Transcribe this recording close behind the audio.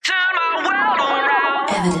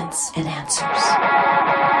Evidence and Answers.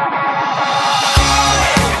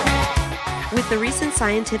 With the recent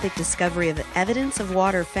scientific discovery of evidence of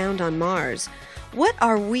water found on Mars, what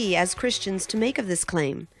are we as Christians to make of this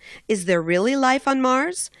claim? Is there really life on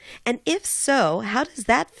Mars? And if so, how does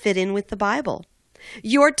that fit in with the Bible?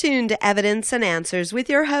 You're tuned to Evidence and Answers with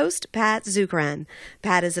your host, Pat Zukeran.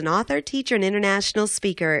 Pat is an author, teacher, and international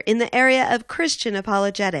speaker in the area of Christian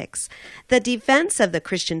apologetics, the defense of the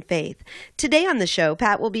Christian faith. Today on the show,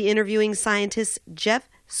 Pat will be interviewing scientist Jeff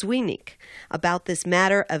Zwirink about this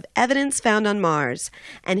matter of evidence found on Mars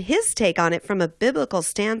and his take on it from a biblical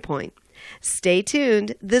standpoint. Stay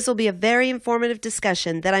tuned. This will be a very informative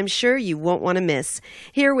discussion that I'm sure you won't want to miss.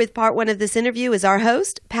 Here with part one of this interview is our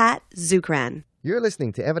host, Pat Zukeran. You're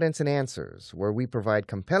listening to Evidence and Answers, where we provide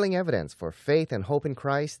compelling evidence for faith and hope in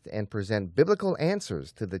Christ and present biblical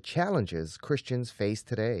answers to the challenges Christians face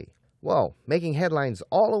today. Well, making headlines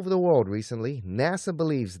all over the world recently, NASA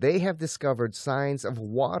believes they have discovered signs of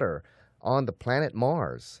water on the planet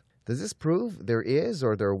Mars. Does this prove there is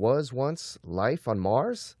or there was once life on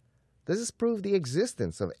Mars? Does this prove the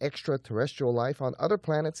existence of extraterrestrial life on other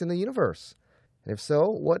planets in the universe? And if so,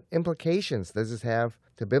 what implications does this have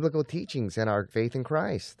to biblical teachings and our faith in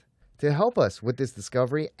Christ? To help us with this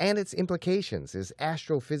discovery and its implications is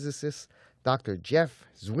astrophysicist Dr. Jeff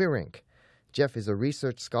Zwirink. Jeff is a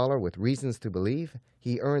research scholar with reasons to believe.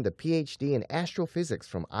 He earned a Ph.D. in astrophysics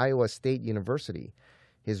from Iowa State University.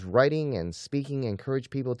 His writing and speaking encourage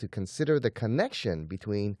people to consider the connection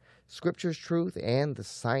between Scripture's truth and the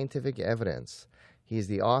scientific evidence. He is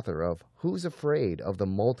the author of Who's Afraid of the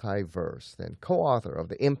Multiverse and co-author of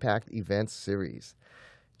the Impact Events series.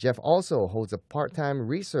 Jeff also holds a part-time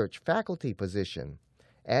research faculty position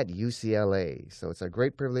at UCLA. So it's a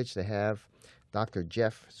great privilege to have Dr.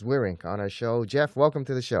 Jeff Zwirink on our show. Jeff, welcome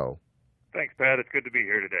to the show. Thanks, Pat. It's good to be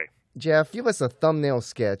here today. Jeff, give us a thumbnail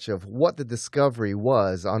sketch of what the discovery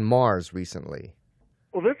was on Mars recently.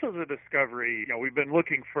 Well, this was a discovery. We've been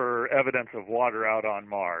looking for evidence of water out on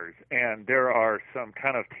Mars, and there are some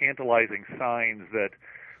kind of tantalizing signs that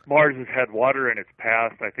Mars has had water in its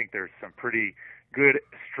past. I think there's some pretty good,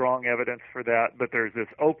 strong evidence for that, but there's this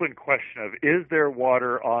open question of, is there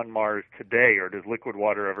water on Mars today, or does liquid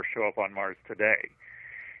water ever show up on Mars today?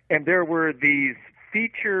 And there were these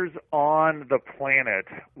features on the planet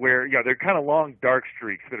where, they're kind of long dark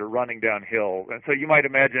streaks that are running downhill. And so you might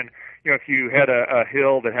imagine, if you had a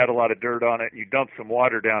hill that had a lot of dirt on it and you dumped some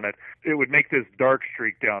water down it, it would make this dark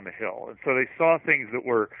streak down the hill. And so they saw things that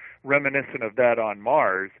were reminiscent of that on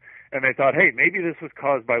Mars, and they thought, hey, maybe this was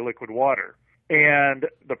caused by liquid water. And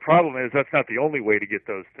the problem is that's not the only way to get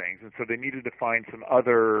those things. And so they needed to find some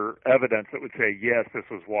other evidence that would say, yes, this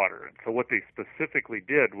was water. And so what they specifically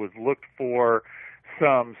did was looked for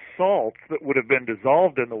some salts that would have been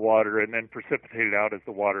dissolved in the water and then precipitated out as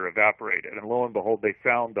the water evaporated. And lo and behold, they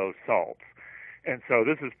found those salts. And so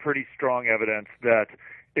this is pretty strong evidence that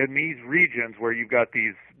in these regions where you've got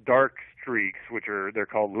these dark streaks, they're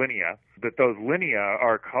called lineae, that those lineae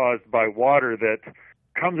are caused by water that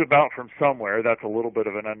comes about from somewhere. That's a little bit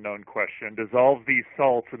of an unknown question, dissolves these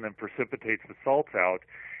salts and then precipitates the salts out,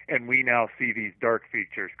 and we now see these dark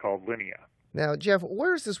features called lineae. Now, Jeff,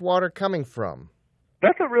 where is this water coming from?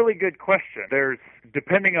 That's a really good question.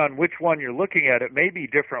 Depending on which one you're looking at, it may be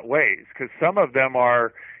different ways, because some of them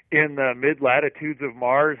are in the mid-latitudes of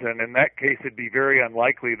Mars, and in that case it'd be very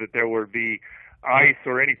unlikely that there would be ice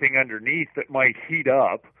or anything underneath that might heat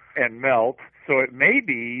up and melt. So it may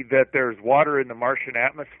be that there's water in the Martian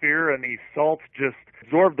atmosphere, and these salts just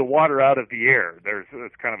absorb the water out of the air.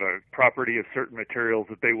 It's kind of a property of certain materials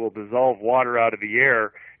that they will dissolve water out of the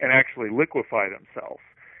air and actually liquefy themselves.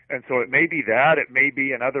 And so it may be that. It may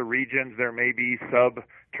be in other regions there may be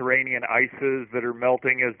subterranean ices that are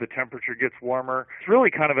melting as the temperature gets warmer. It's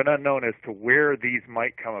really kind of an unknown as to where these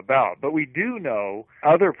might come about. But we do know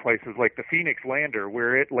other places like the Phoenix lander,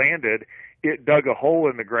 where it landed, it dug a hole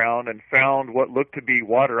in the ground and found what looked to be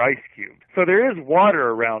water ice cubes. So there is water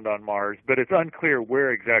around on Mars, but it's unclear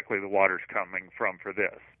where exactly the water's coming from for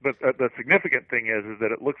this. But the significant thing is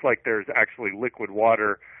that it looks like there's actually liquid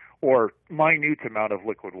water or minute amount of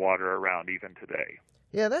liquid water around even today.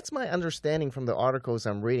 Yeah, that's my understanding from the articles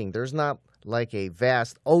I'm reading. There's not like a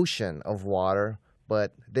vast ocean of water,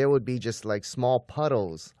 but there would be just like small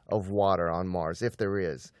puddles of water on Mars, if there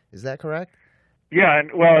is. Is that correct? Yeah,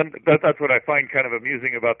 and that's what I find kind of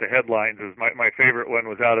amusing about the headlines. Is my favorite one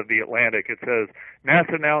was out of the Atlantic. It says,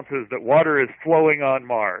 NASA announces that water is flowing on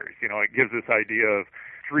Mars. It gives this idea of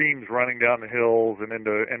streams running down the hills and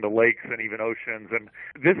into lakes and even oceans. And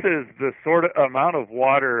this is the sort of amount of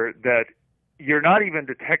water that you're not even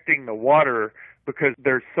detecting the water because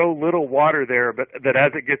there's so little water there, but that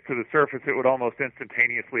as it gets to the surface, it would almost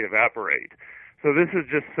instantaneously evaporate. So this is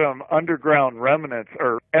just some underground remnants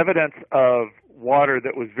or evidence of water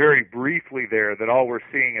that was very briefly there, that all we're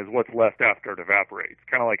seeing is what's left after it evaporates,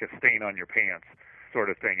 kind of like a stain on your pants sort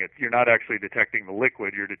of thing. You're not actually detecting the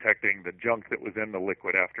liquid, you're detecting the junk that was in the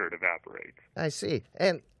liquid after it evaporates. I see.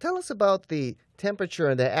 And tell us about the temperature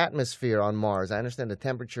and the atmosphere on Mars. I understand the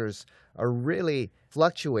temperatures are really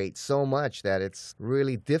fluctuate so much that it's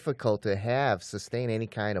really difficult to sustain any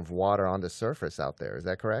kind of water on the surface out there. Is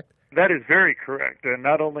that correct? That is very correct. And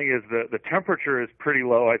not only is the temperature is pretty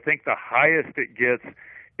low, I think the highest it gets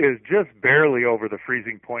is just barely over the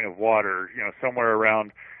freezing point of water, somewhere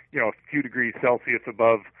around, a few degrees Celsius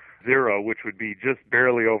above zero, which would be just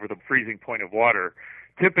barely over the freezing point of water.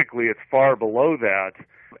 Typically, it's far below that.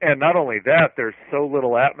 And not only that, there's so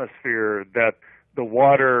little atmosphere that the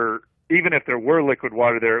water, even if there were liquid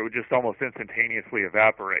water there, it would just almost instantaneously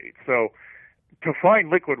evaporate. So to find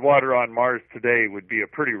liquid water on Mars today would be a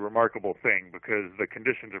pretty remarkable thing, because the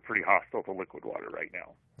conditions are pretty hostile to liquid water right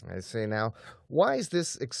now. I say now, why is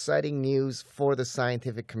this exciting news for the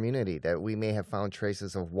scientific community that we may have found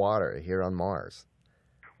traces of water here on Mars?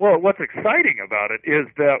 Well, what's exciting about it is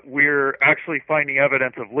that we're actually finding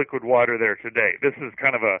evidence of liquid water there today. This is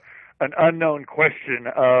kind of an unknown question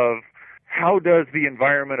of how does the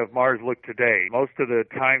environment of Mars look today? Most of the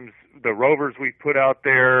times, the rovers we put out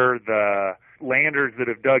there, the landers that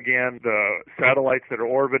have dug in, the satellites that are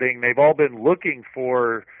orbiting, they've all been looking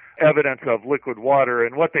for evidence of liquid water,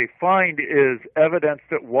 and what they find is evidence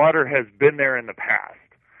that water has been there in the past.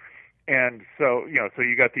 And so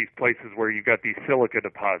you got these places where you've got these silica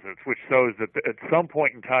deposits, which shows that at some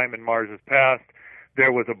point in time in Mars's past,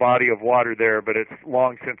 there was a body of water there, but it's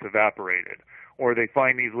long since evaporated. Or they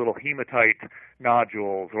find these little hematite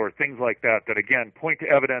nodules or things like that again point to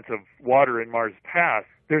evidence of water in Mars' past.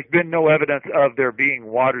 There's been no evidence of there being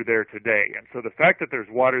water there today. And so the fact that there's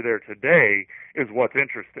water there today is what's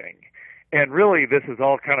interesting. And really, this is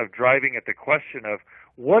all kind of driving at the question of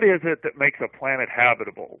what is it that makes a planet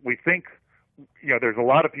habitable? We think, there's a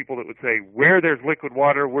lot of people that would say where there's liquid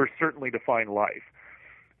water, we're certainly to find life.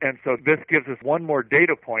 And so this gives us one more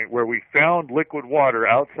data point where we found liquid water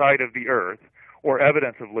outside of the Earth, or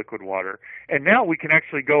evidence of liquid water. And now we can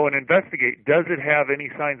actually go and investigate, does it have any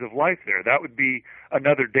signs of life there? That would be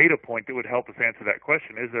another data point that would help us answer that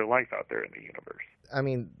question. Is there life out there in the universe? I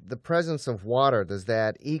mean, the presence of water, does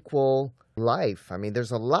that equal life? I mean,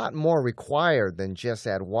 there's a lot more required than just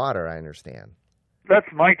add water, I understand.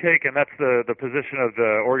 That's my take, and that's the position of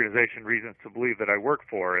the organization Reasons to Believe that I work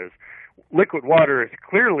for, is liquid water is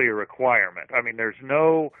clearly a requirement. I mean, there's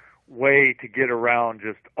no way to get around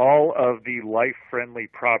just all of the life-friendly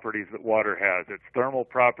properties that water has. Its thermal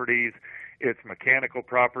properties, its mechanical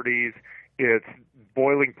properties, its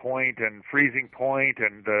boiling point and freezing point,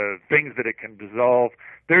 and the things that it can dissolve.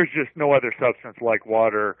 There's just no other substance like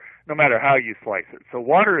water, no matter how you slice it. So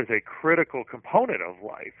water is a critical component of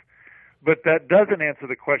life. But that doesn't answer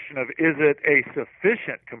the question of, is it a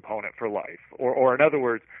sufficient component for life? Or in other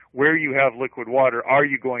words, where you have liquid water, are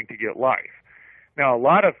you going to get life? Now, a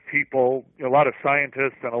lot of people, a lot of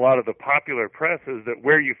scientists, and a lot of the popular press is that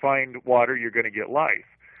where you find water, you're going to get life.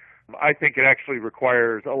 I think it actually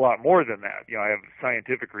requires a lot more than that. I have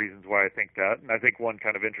scientific reasons why I think that, and I think one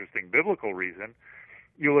kind of interesting biblical reason,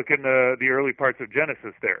 you look in the early parts of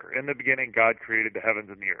Genesis there. In the beginning, God created the heavens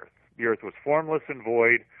and the earth. The earth was formless and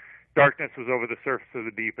void. Darkness was over the surface of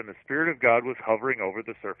the deep, and the Spirit of God was hovering over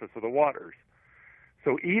the surface of the waters.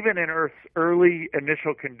 So even in Earth's early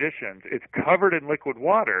initial conditions, it's covered in liquid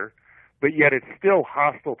water, but yet it's still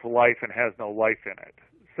hostile to life and has no life in it.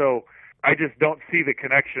 So I just don't see the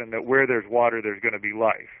connection that where there's water, there's going to be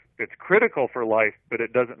life. It's critical for life, but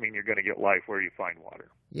it doesn't mean you're going to get life where you find water.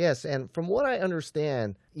 Yes, and from what I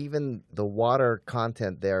understand, even the water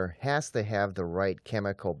content there has to have the right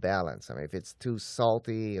chemical balance. I mean, if it's too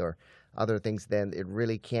salty or other things, then it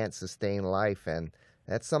really can't sustain life, and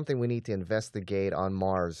that's something we need to investigate on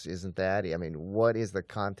Mars, isn't that? I mean, what is the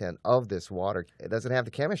content of this water? It doesn't have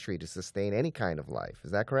the chemistry to sustain any kind of life.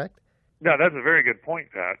 Is that correct? No, that's a very good point,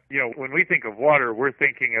 Pat. When we think of water, we're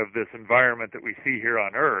thinking of this environment that we see here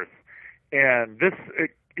on Earth. And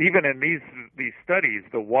even in these studies,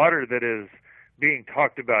 the water that is being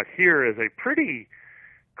talked about here is a pretty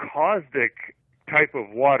caustic type of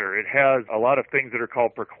water. It has a lot of things that are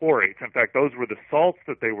called perchlorates. In fact, those were the salts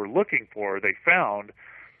that they were looking for. They found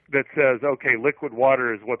that says, okay, liquid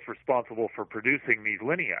water is what's responsible for producing these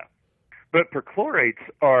linnea. But perchlorates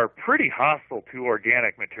are pretty hostile to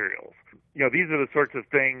organic materials. These are the sorts of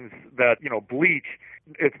things that, bleach,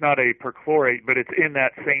 it's not a perchlorate, but it's in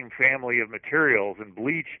that same family of materials, and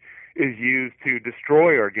bleach is used to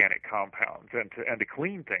destroy organic compounds and to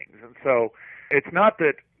clean things. And so it's not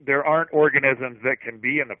that there aren't organisms that can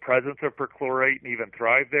be in the presence of perchlorate and even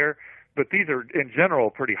thrive there, but these are, in general,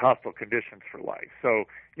 pretty hostile conditions for life. So,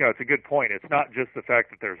 it's a good point. It's not just the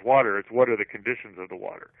fact that there's water, it's what are the conditions of the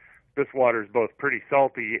water. This water is both pretty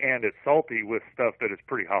salty, and it's salty with stuff that is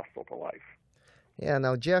pretty hostile to life. Yeah,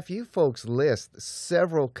 now, Jeff, you folks list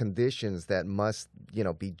several conditions that must,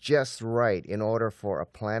 be just right in order for a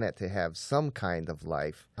planet to have some kind of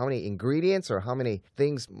life. How many ingredients or how many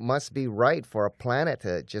things must be right for a planet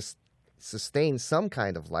to just sustain some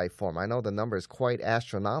kind of life form? I know the number is quite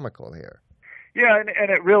astronomical here. Yeah, and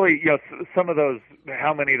it really, some of those,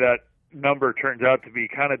 how many that number turns out to be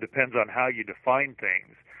kind of depends on how you define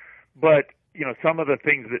things. But, some of the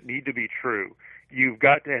things that need to be true, you've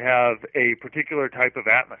got to have a particular type of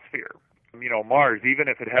atmosphere. Mars, even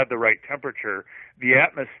if it had the right temperature, the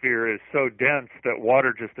atmosphere is so dense that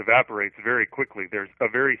water just evaporates very quickly. There's a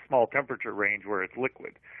very small temperature range where it's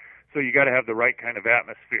liquid. So you got to have the right kind of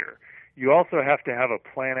atmosphere. You also have to have a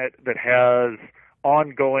planet that has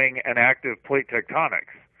ongoing and active plate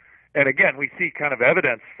tectonics. And again, we see kind of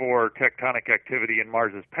evidence for tectonic activity in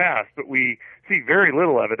Mars's past, but we see very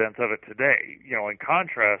little evidence of it today. In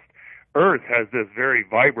contrast, Earth has this very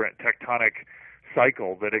vibrant tectonic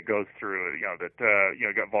cycle that it goes through,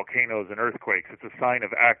 you got volcanoes and earthquakes. It's a sign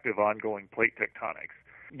of active, ongoing plate tectonics.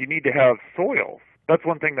 You need to have soils. That's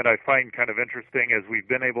one thing that I find kind of interesting as we've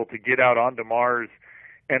been able to get out onto Mars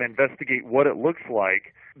and investigate what it looks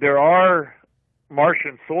like. There are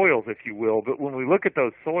Martian soils, if you will, but when we look at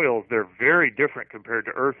those soils, they're very different compared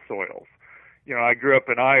to Earth soils. I grew up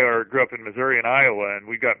in Missouri and Iowa, and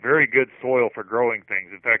we've got very good soil for growing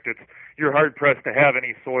things. In fact, you're hard-pressed to have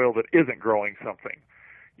any soil that isn't growing something.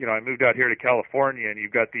 I moved out here to California, and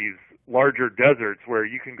you've got these larger deserts where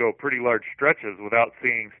you can go pretty large stretches without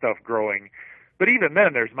seeing stuff growing. But even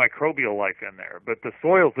then, there's microbial life in there. But the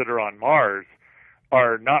soils that are on Mars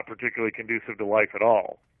are not particularly conducive to life at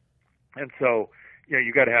all. And so,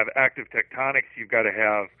 you've got to have active tectonics, you've got to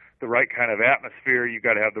have the right kind of atmosphere, you've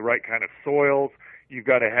got to have the right kind of soils, you've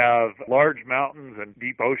got to have large mountains and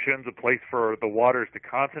deep oceans, a place for the waters to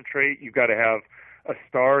concentrate, you've got to have a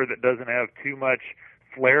star that doesn't have too much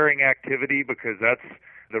flaring activity because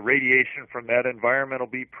the radiation from that environment will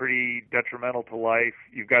be pretty detrimental to life.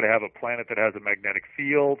 You've got to have a planet that has a magnetic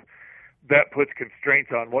field. That puts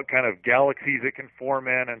constraints on what kind of galaxies it can form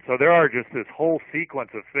in. And so there are just this whole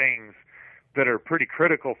sequence of things that are pretty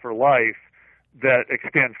critical for life that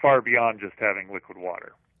extend far beyond just having liquid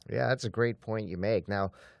water. Yeah, that's a great point you make.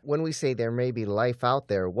 Now, when we say there may be life out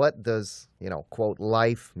there, what does, quote,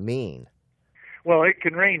 life mean? Well, it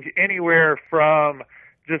can range anywhere from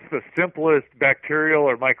just the simplest bacterial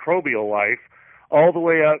or microbial life all the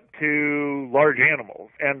way up to large animals.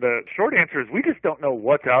 And the short answer is we just don't know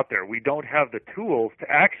what's out there. We don't have the tools to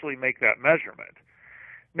actually make that measurement.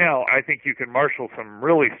 Now, I think you can marshal some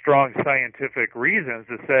really strong scientific reasons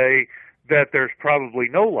to say that there's probably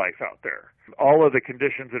no life out there. All of the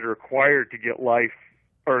conditions that are required to get life,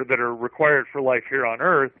 or that are required for life here on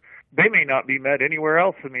Earth, they may not be met anywhere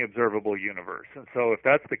else in the observable universe. And so if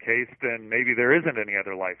that's the case, then maybe there isn't any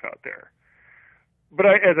other life out there. But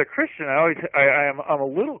as a Christian, I'm a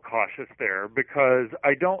little cautious there because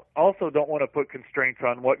I don't want to put constraints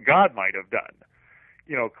on what God might have done.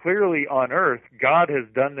 Clearly on Earth, God has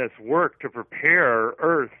done this work to prepare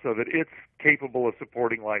Earth so that it's capable of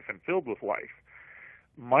supporting life and filled with life.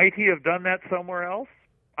 Might he have done that somewhere else?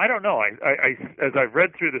 I don't know. As I've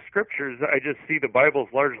read through the scriptures, I just see the Bible's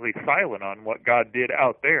largely silent on what God did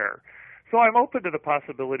out there. So I'm open to the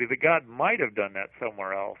possibility that God might have done that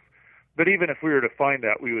somewhere else. But even if we were to find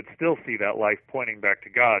that, we would still see that life pointing back to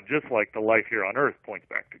God, just like the life here on Earth points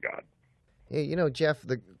back to God. Hey, Jeff,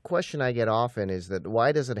 the question I get often is that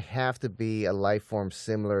why does it have to be a life form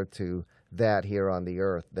similar to that here on the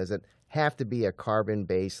Earth? Does it have to be a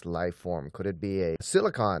carbon-based life form? Could it be a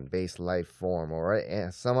silicon-based life form or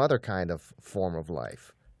some other kind of form of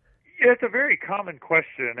life? Yeah, it's a very common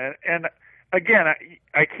question. And again,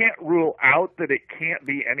 I can't rule out that it can't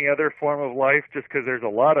be any other form of life just because there's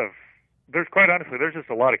quite honestly, there's just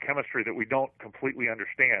a lot of chemistry that we don't completely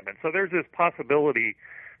understand. And so there's this possibility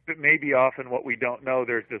that maybe often what we don't know,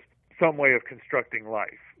 there's just some way of constructing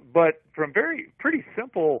life. But from pretty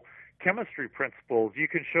simple chemistry principles, you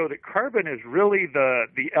can show that carbon is really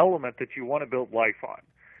the element that you want to build life on.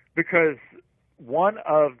 Because one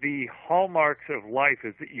of the hallmarks of life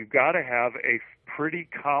is that you've got to have a pretty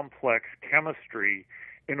complex chemistry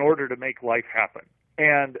in order to make life happen.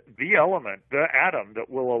 And the element, the atom that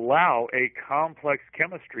will allow a complex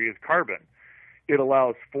chemistry is carbon. It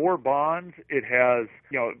allows 4 bonds. It has,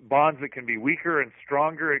 bonds that can be weaker and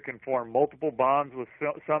stronger. It can form multiple bonds with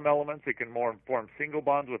some elements. It can form single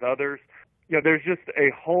bonds with others. There's just a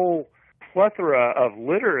whole plethora of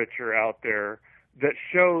literature out there that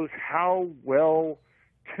shows how well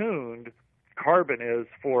tuned carbon is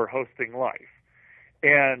for hosting life.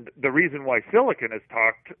 And the reason why silicon is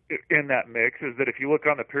talked in that mix is that if you look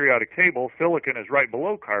on the periodic table, silicon is right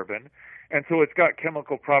below carbon, and so it's got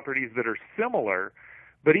chemical properties that are similar.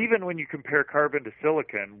 But even when you compare carbon to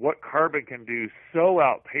silicon, what carbon can do so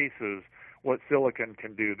outpaces what silicon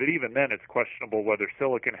can do that even then it's questionable whether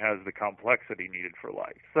silicon has the complexity needed for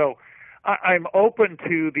life. So I'm open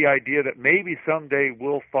to the idea that maybe someday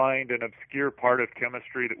we'll find an obscure part of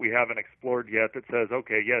chemistry that we haven't explored yet that says,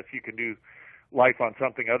 okay, yes, you can do life on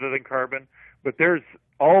something other than carbon, but there's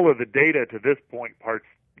all of the data to this point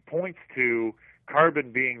points to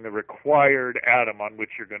carbon being the required atom on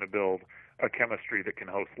which you're going to build a chemistry that can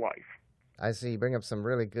host life. I see. You bring up some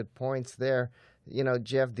really good points there.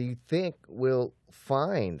 Jeff, do you think we'll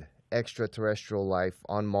find extraterrestrial life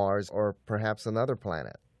on Mars or perhaps another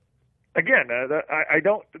planet? Again, I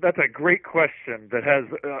don't. That's a great question that has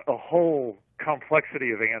a whole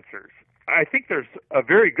complexity of answers. I think there's a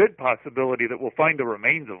very good possibility that we'll find the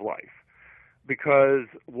remains of life, because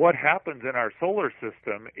what happens in our solar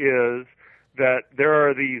system is that there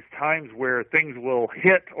are these times where things will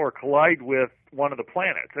hit or collide with one of the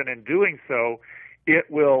planets, and in doing so, it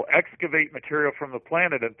will excavate material from the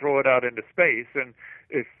planet and throw it out into space, and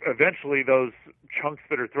if eventually those chunks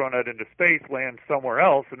that are thrown out into space land somewhere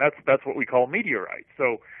else, and that's what we call meteorites.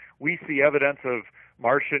 So we see evidence of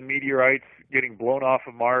Martian meteorites getting blown off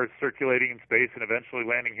of Mars, circulating in space, and eventually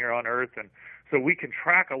landing here on Earth, and so we can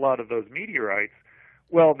track a lot of those meteorites.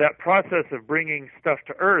 Well, that process of bringing stuff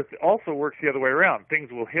to Earth also works the other way around.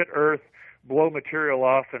 Things will hit Earth, blow material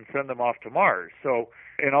off, and send them off to Mars. So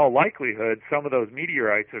in all likelihood, some of those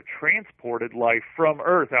meteorites have transported life from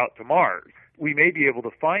Earth out to Mars. We may be able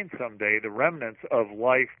to find someday the remnants of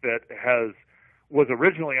life that was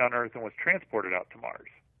originally on Earth and was transported out to Mars.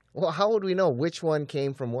 Well, how would we know which one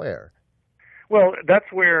came from where? Well,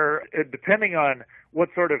 that's where, depending on what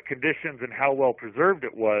sort of conditions and how well preserved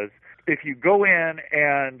it was, if you go in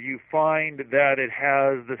and you find that it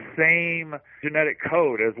has the same genetic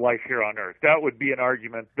code as life here on Earth, that would be an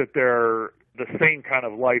argument that they're the same kind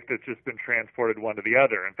of life that's just been transported one to the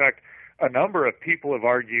other. In fact, a number of people have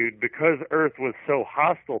argued because Earth was so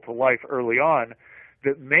hostile to life early on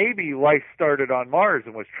that maybe life started on Mars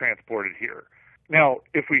and was transported here. Now,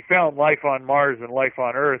 if we found life on Mars and life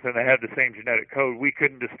on Earth and they had the same genetic code, we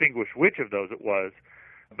couldn't distinguish which of those it was.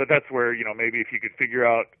 But that's where, maybe if you could figure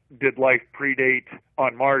out, did life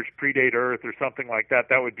on Mars predate Earth or something like that,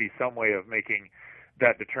 that would be some way of making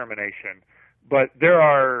that determination. But there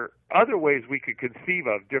are other ways we could conceive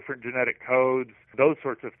of different genetic codes, those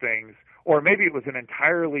sorts of things, or maybe it was an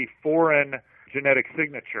entirely foreign genetic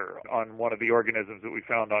signature on one of the organisms that we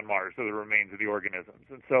found on Mars, or the remains of the organisms.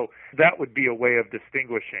 And so that would be a way of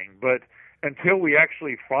distinguishing. But until we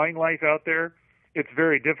actually find life out there, it's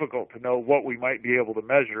very difficult to know what we might be able to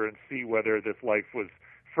measure and see whether this life was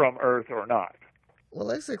from Earth or not. Well,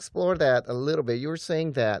 let's explore that a little bit. You were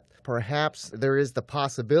saying that perhaps there is the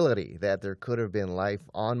possibility that there could have been life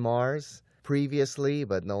on Mars previously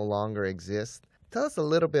but no longer exists. Tell us a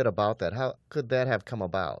little bit about that. How could that have come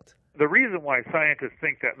about? The reason why scientists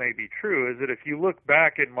think that may be true is that if you look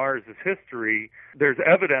back in Mars's history, there's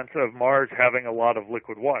evidence of Mars having a lot of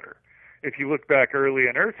liquid water. If you look back early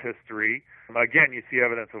in Earth's history, again, you see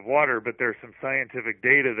evidence of water, but there's some scientific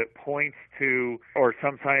data that points to, or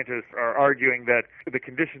some scientists are arguing that the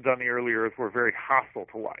conditions on the early Earth were very hostile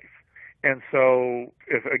to life. And so,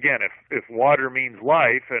 if water means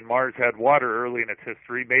life, and Mars had water early in its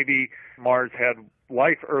history, maybe Mars had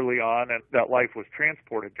life early on, and that life was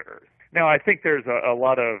transported to Earth. Now, I think there's a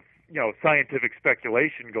lot of scientific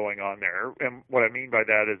speculation going on there, and what I mean by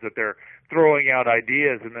that is that they're throwing out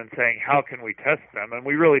ideas and then saying, how can we test them? And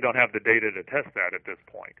we really don't have the data to test that at this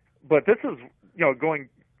point. But this is,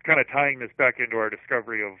 tying this back into our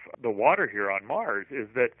discovery of the water here on Mars, is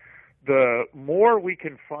that the more we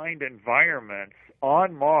can find environments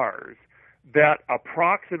on Mars that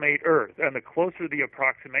approximate Earth, and the closer the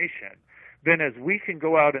approximation, then as we can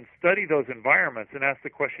go out and study those environments and ask the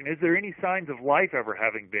question, is there any signs of life ever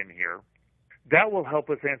having been here? That will help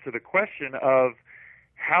us answer the question of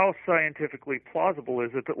how scientifically plausible is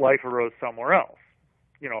it that life arose somewhere else.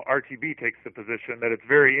 RTB takes the position that it's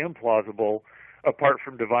very implausible, apart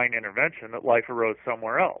from divine intervention, that life arose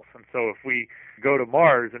somewhere else. And so if we go to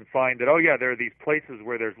Mars and find that, there are these places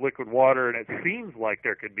where there's liquid water and it seems like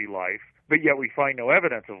there could be life, but yet we find no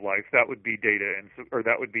evidence of life, that would be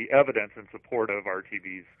that would be evidence in support of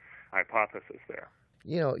RTB's hypothesis there.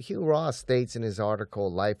 Hugh Ross states in his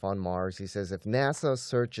article, Life on Mars, he says, if NASA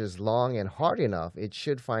searches long and hard enough, it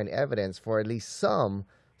should find evidence for at least some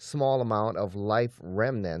small amount of life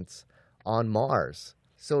remnants on Mars.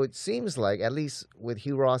 So it seems like, at least with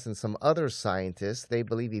Hugh Ross and some other scientists, they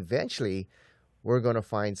believe eventually we're going to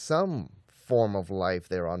find some form of life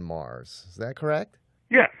there on Mars. Is that correct?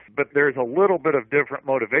 Yes, but there's a little bit of different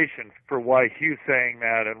motivation for why Hugh's saying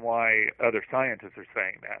that and why other scientists are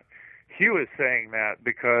saying that. Hugh is saying that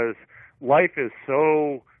because life is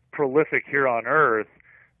so prolific here on Earth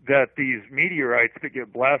that these meteorites that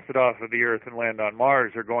get blasted off of the Earth and land on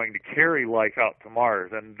Mars are going to carry life out to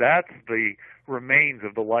Mars, and that's the remains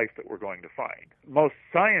of the life that we're going to find. Most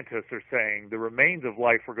scientists are saying the remains of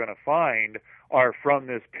life we're going to find are from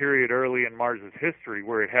this period early in Mars's history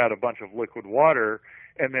where it had a bunch of liquid water,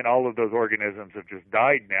 and then all of those organisms have just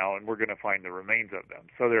died now, and we're going to find the remains of them.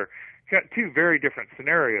 So they're two very different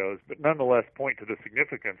scenarios, but nonetheless point to the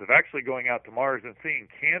significance of actually going out to Mars and seeing,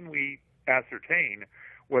 can we ascertain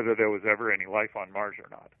whether there was ever any life on Mars or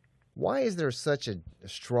not. Why is there such a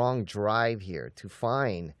strong drive here to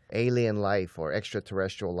find alien life or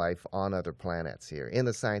extraterrestrial life on other planets here in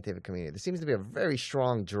the scientific community? There seems to be a very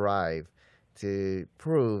strong drive to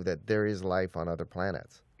prove that there is life on other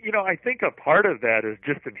planets. I think a part of that is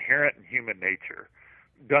just inherent in human nature.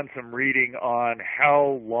 Done some reading on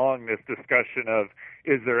how long this discussion of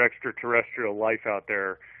is there extraterrestrial life out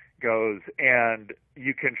there goes, and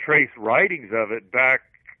you can trace writings of it back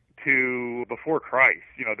to before Christ.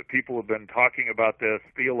 That people have been talking about this,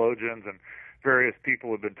 theologians and various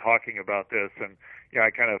people have been talking about this, and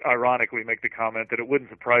I kind of ironically make the comment that it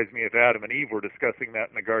wouldn't surprise me if Adam and Eve were discussing that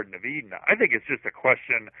in the Garden of Eden. I think it's just a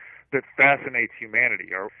question that fascinates humanity.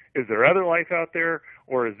 Is there other life out there,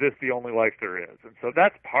 or is this the only life there is? And so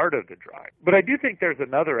that's part of the drive. But I do think there's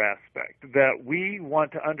another aspect, that we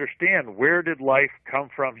want to understand, where did life come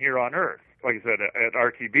from here on Earth? Like I said, at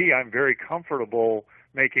RTB, I'm very comfortable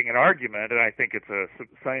making an argument, and I think it's a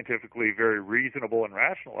scientifically very reasonable and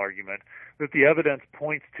rational argument, that the evidence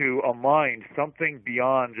points to a mind, something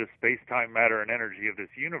beyond just space-time, matter, and energy of this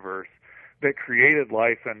universe, that created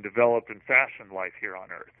life and developed and fashioned life here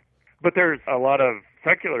on Earth. But there's a lot of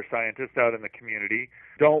secular scientists out in the community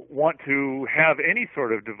don't want to have any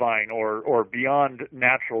sort of divine or beyond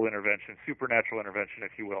natural intervention, supernatural intervention,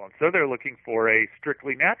 if you will. And so they're looking for a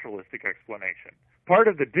strictly naturalistic explanation. Part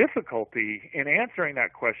of the difficulty in answering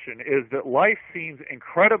that question is that life seems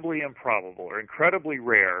incredibly improbable or incredibly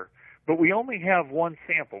rare, but we only have one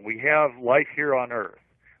sample. We have life here on Earth.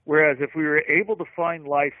 Whereas if we were able to find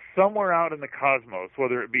life somewhere out in the cosmos,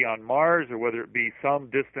 whether it be on Mars or whether it be some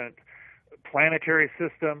distant planetary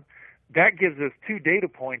system, that gives us two data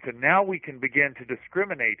points, and now we can begin to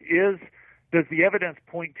discriminate. Does the evidence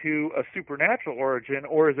point to a supernatural origin,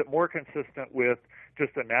 or is it more consistent with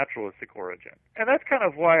just a naturalistic origin? And that's kind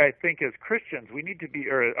of why I think as Christians we need to be,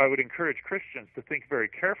 or I would encourage Christians to think very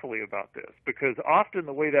carefully about this, because often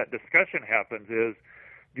the way that discussion happens is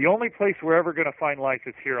the only place we're ever going to find life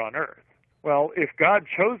is here on Earth. Well, if God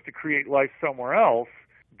chose to create life somewhere else,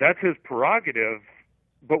 that's his prerogative,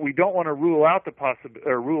 but we don't want to rule out that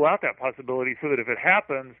possibility, so that if it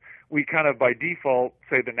happens, we kind of by default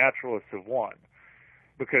say the naturalists have won.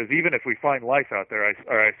 Because even if we find life out there,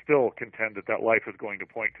 I still contend that life is going to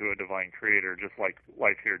point to a divine creator, just like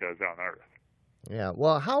life here does on Earth. Yeah,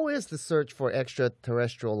 well, how is the search for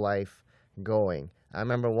extraterrestrial life going? I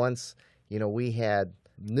remember once, we had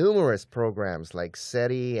numerous programs like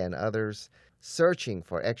SETI and others searching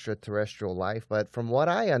for extraterrestrial life, but from what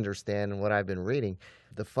I understand and what I've been reading,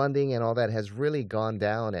 the funding and all that has really gone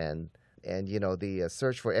down, and the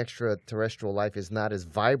search for extraterrestrial life is not as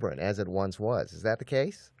vibrant as it once was. Is that the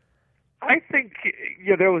case? I think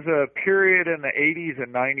there was a period in the 80s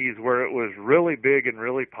and 90s where it was really big and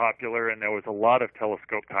really popular, and there was a lot of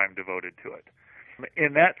telescope time devoted to it.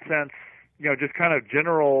 In that sense, just kind of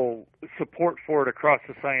general support for it across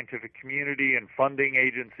the scientific community and funding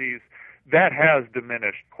agencies, that has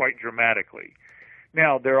diminished quite dramatically.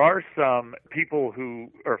 Now, there are some people who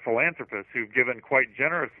are philanthropists who've given quite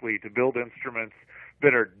generously to build instruments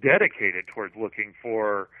that are dedicated towards looking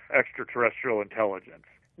for extraterrestrial intelligence.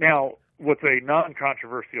 Now, what's a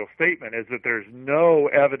non-controversial statement is that there's no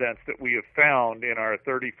evidence that we have found in our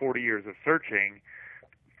 30, 40 years of searching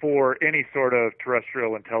for any sort of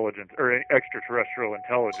terrestrial intelligence or extraterrestrial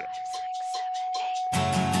intelligence.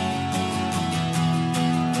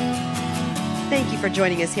 Thank you for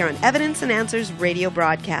joining us here on Evidence and Answers radio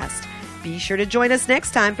broadcast. Be sure to join us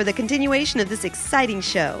next time for the continuation of this exciting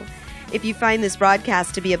show. If you find this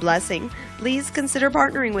broadcast to be a blessing, please consider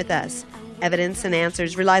partnering with us. Evidence and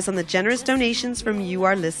Answers relies on the generous donations from you,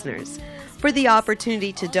 our listeners. For the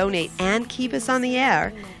opportunity to donate and keep us on the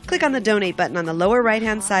air, click on the donate button on the lower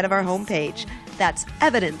right-hand side of our homepage. That's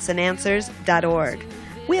evidenceandanswers.org.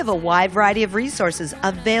 We have a wide variety of resources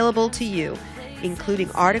available to you,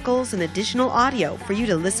 including articles and additional audio for you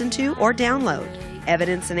to listen to or download.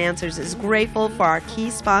 Evidence and Answers is grateful for our key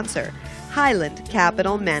sponsor, Highland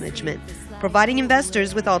Capital Management, providing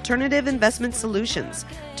investors with alternative investment solutions.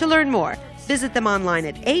 To learn more, visit them online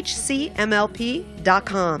at hcmlp.com.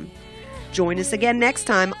 Join us again next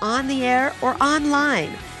time on the air or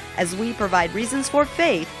online as we provide reasons for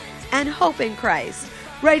faith and hope in Christ,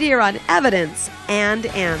 right here on Evidence and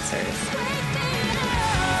Answers.